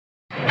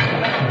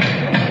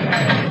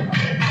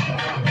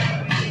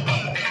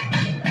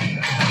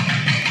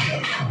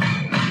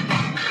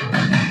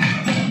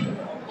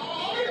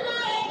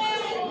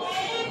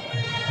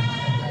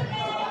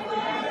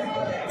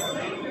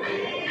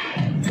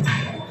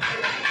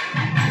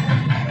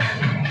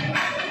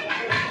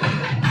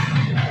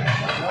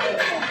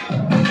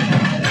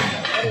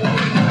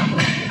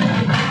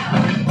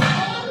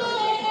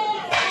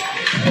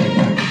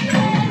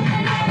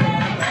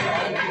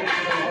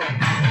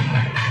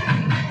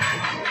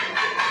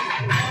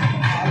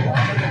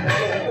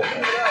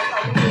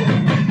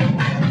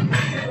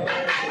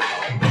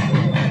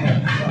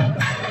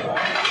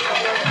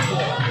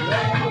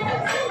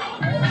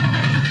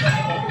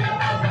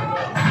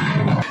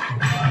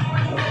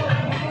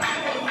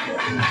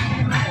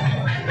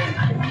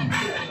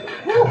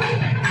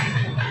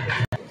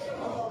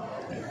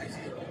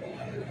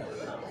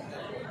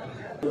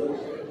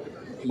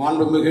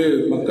மாண்புமிகு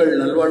மக்கள்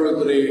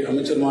நல்வாழ்வுத்துறை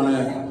அமைச்சருமான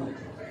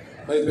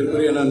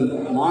மதிப்பிற்குரிய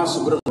மா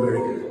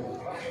சுப்பிரமணியன்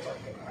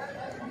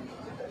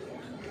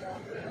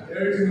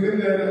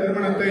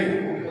திருமணத்தை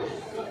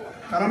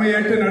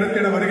தலைமையேற்று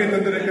நடத்திட வருகை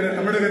தந்திருக்கிற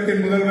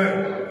தமிழகத்தின் முதல்வர்,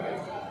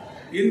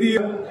 இந்திய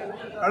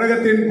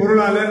கழகத்தின்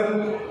பொருளாளர்,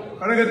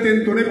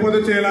 கழகத்தின் துணை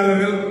பொதுச்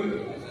செயலாளர்கள்,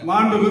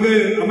 மாண்புமிகு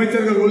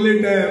அமைச்சர்கள்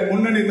உள்ளிட்ட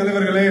முன்னணி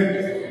தலைவர்களே,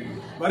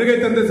 வருகை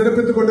தந்து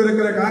சிறப்பித்துக்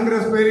கொண்டிருக்கிற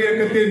காங்கிரஸ்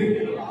பேரியக்கத்தின்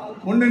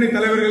முன்னணி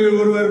தலைவர்களில்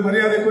ஒருவர்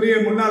மரியாதைக்குரிய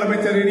முன்னாள்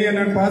அமைச்சர்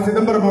இந்தியன் ப.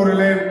 சிதம்பரம்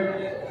அவர்களே,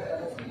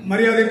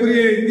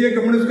 மரியாதைக்குரிய இந்திய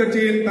கம்யூனிஸ்ட்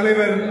கட்சியின்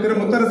தலைவர் திரு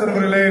முத்தரசன்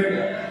அவர்களே,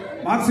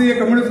 மார்க்சிய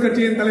கம்யூனிஸ்ட்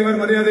கட்சியின்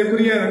தலைவர்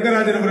மரியாதைக்குரிய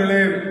ரங்கராஜன்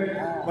அவர்களே,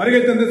 வருகை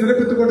தந்து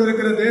சிறப்பித்துக்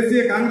கொண்டிருக்கிற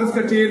தேசிய காங்கிரஸ்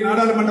கட்சியின்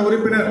நாடாளுமன்ற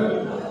உறுப்பினர்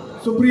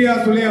சுப்ரியா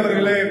சுலே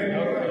அவர்களே,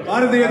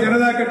 பாரதிய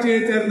ஜனதா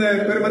கட்சியைச் சேர்ந்த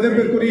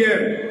பெருமதிப்பிற்குரிய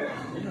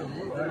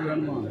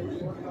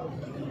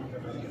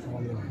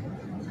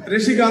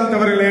ரிஷிகாந்த்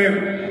அவர்களே,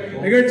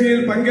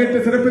 நிகழ்ச்சியில் பங்கேற்று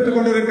சிறப்பித்துக்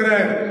கொண்டிருக்கிற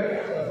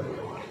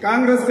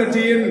காங்கிரஸ்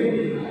கட்சியின்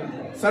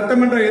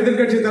சட்டமன்ற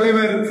எதிர்க்கட்சி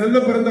தலைவர்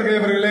செல்வ பெருந்தகை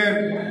அவர்களே,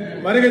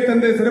 வருகை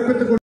தந்து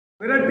சிறப்பித்துக்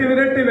விரட்டி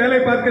விரட்டி வேலை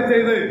பார்க்க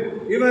செய்து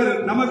இவர்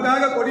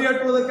நமக்காக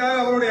கொடியேற்றுவதற்காக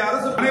அவருடைய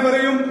அரசு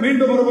அனைவரையும்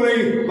மீண்டும் ஒருமுறை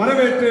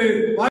வரவேற்று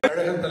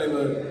கழக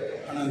தலைவர்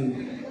அண்ணன்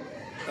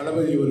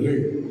தளபதி அவர்கள்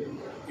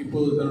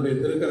இப்போது தன்னுடைய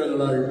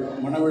திருக்கரங்களால்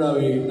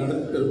மணவிழாவை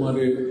நடத்தி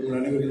தருமாறு உங்கள்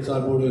அனைவரின்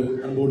சார்போடு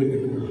அன்போடு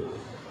கேட்டுக்கொள்கிறேன்.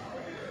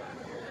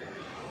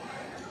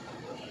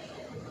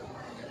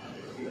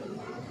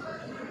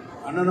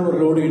 அண்ணன்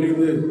அவர்களோடு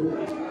இணைந்து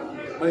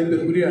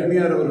மதிப்பிற்குரிய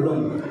அந்நியார்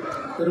அவர்களும்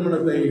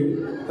திருமணத்தை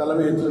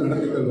தலைமையேற்று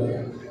நடத்தி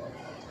தருவார்.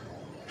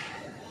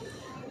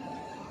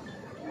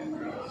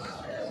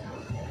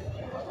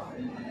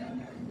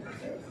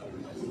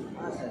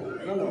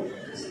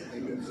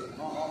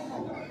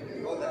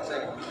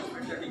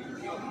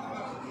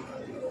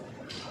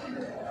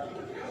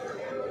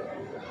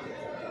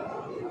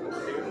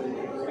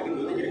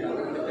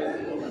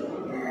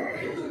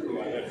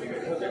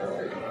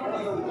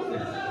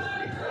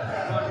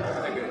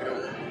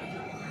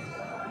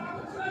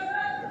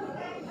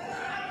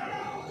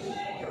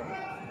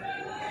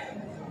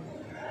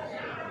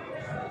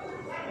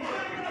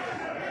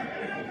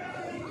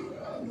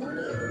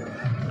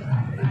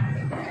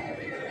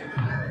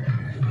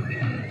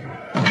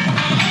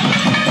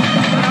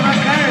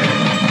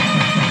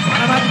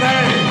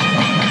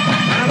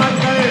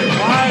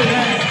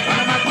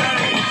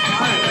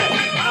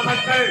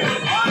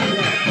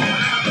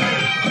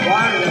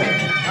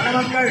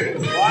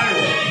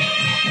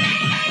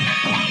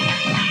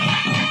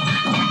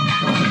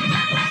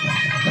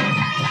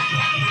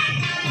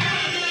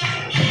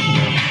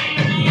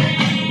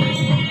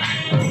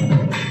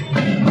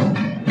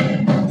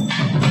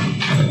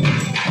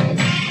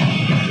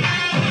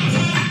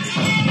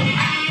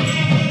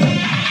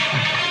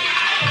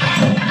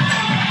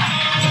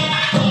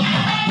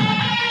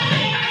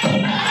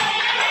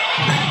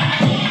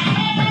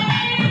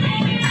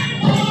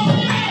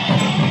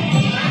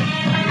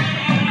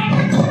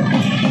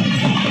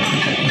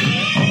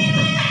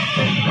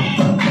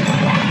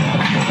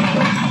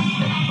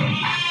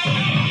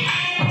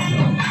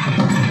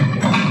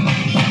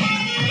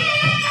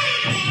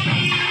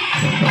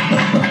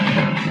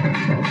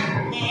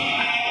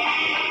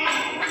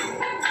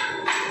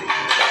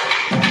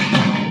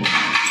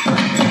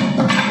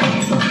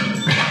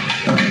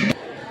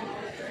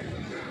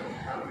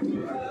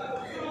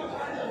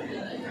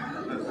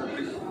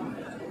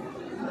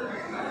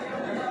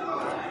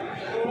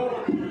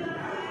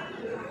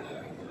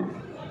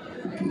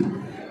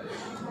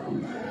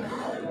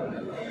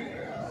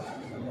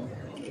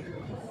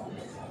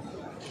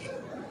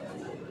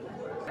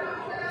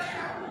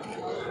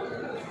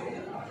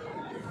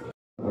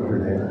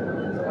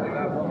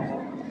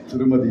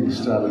 திருமதி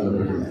ஸ்டாலின்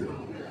அவர்களே,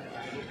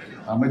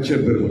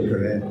 அமைச்சர்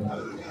பெருமக்களே,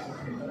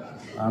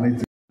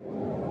 அனைத்து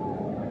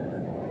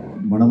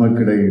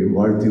மணமக்களை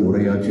வாழ்த்தி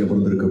உரையாற்றி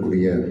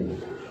அமர்ந்திருக்கக்கூடிய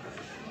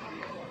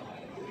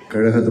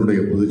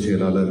கழகத்தினுடைய பொதுச்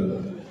செயலாளர்,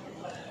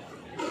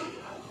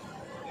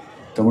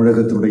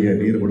 தமிழகத்தினுடைய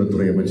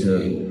நீர்வளத்துறை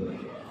அமைச்சர்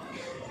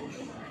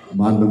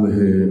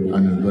மாண்புமிகு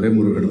அண்ணன்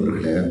துரைமுருகன்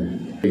அவர்களே,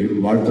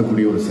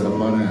 வாழ்த்தக்கூடிய ஒரு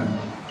சிறப்பான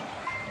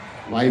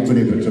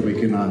வாய்ப்பினை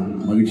பெற்றமைக்கு நான்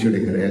மகிழ்ச்சி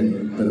அடைகிறேன்,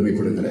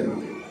 பெருமைப்படுகிறேன்.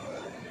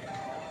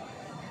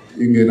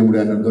 இங்கே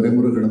நம்முடைய அண்ணன்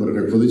துரைமுருகன்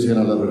அவர்கள் பொதுச்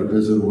செயலாளர் அவர்கள்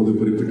பேசுகிற போது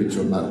குறிப்பிட்டு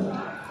சொன்னார்,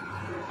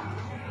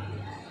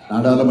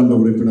 நாடாளுமன்ற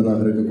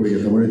உறுப்பினராக இருக்கக்கூடிய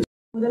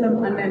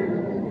அண்ணன்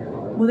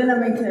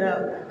முதலமைச்சர்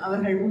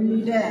அவர்கள்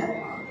உள்ளிட்ட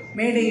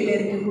மேடையில்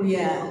இருக்கக்கூடிய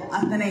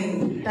அத்தனை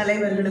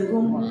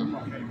தலைவர்களுக்கும்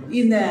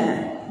இந்த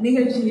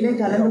நிகழ்ச்சியிலே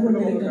கலந்து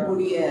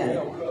கொண்டிருக்கக்கூடிய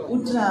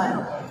உற்றார்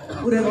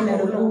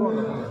உறவினருக்கும்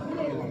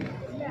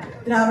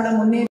Dravida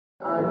Munnetra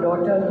Our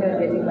daughter here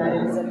getting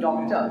married is a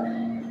doctor,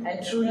 and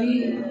truly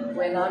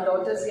when our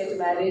daughters get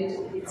married,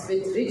 it's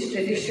with rich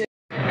tradition.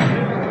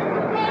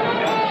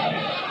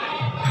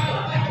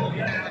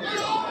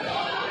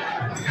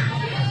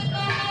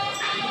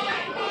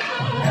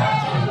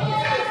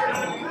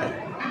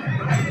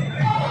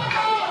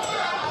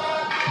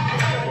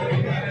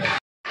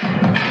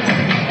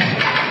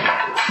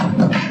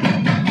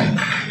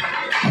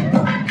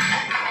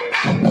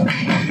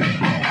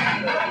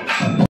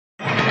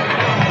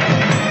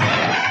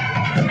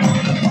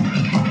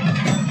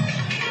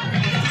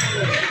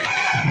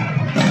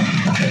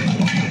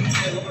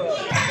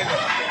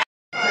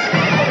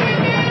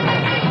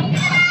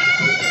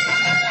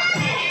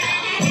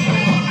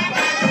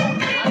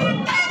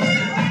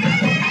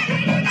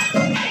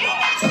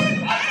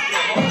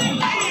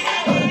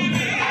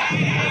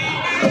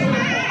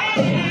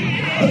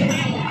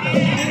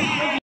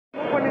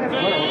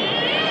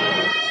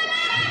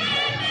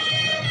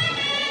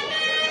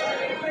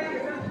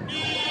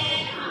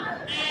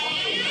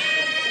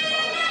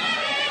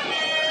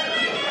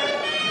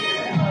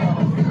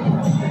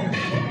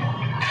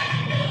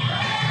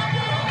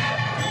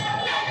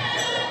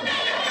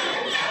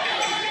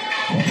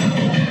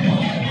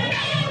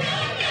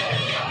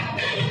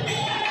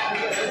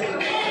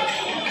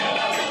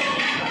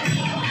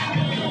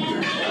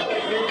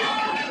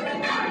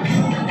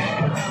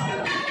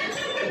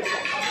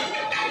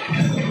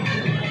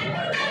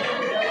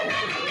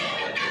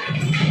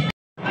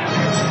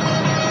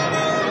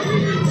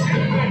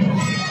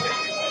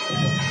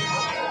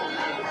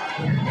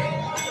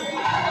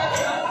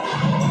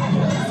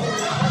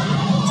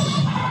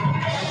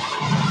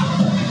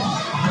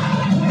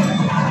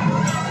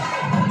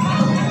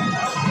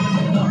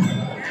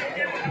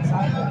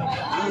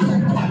 Thank you.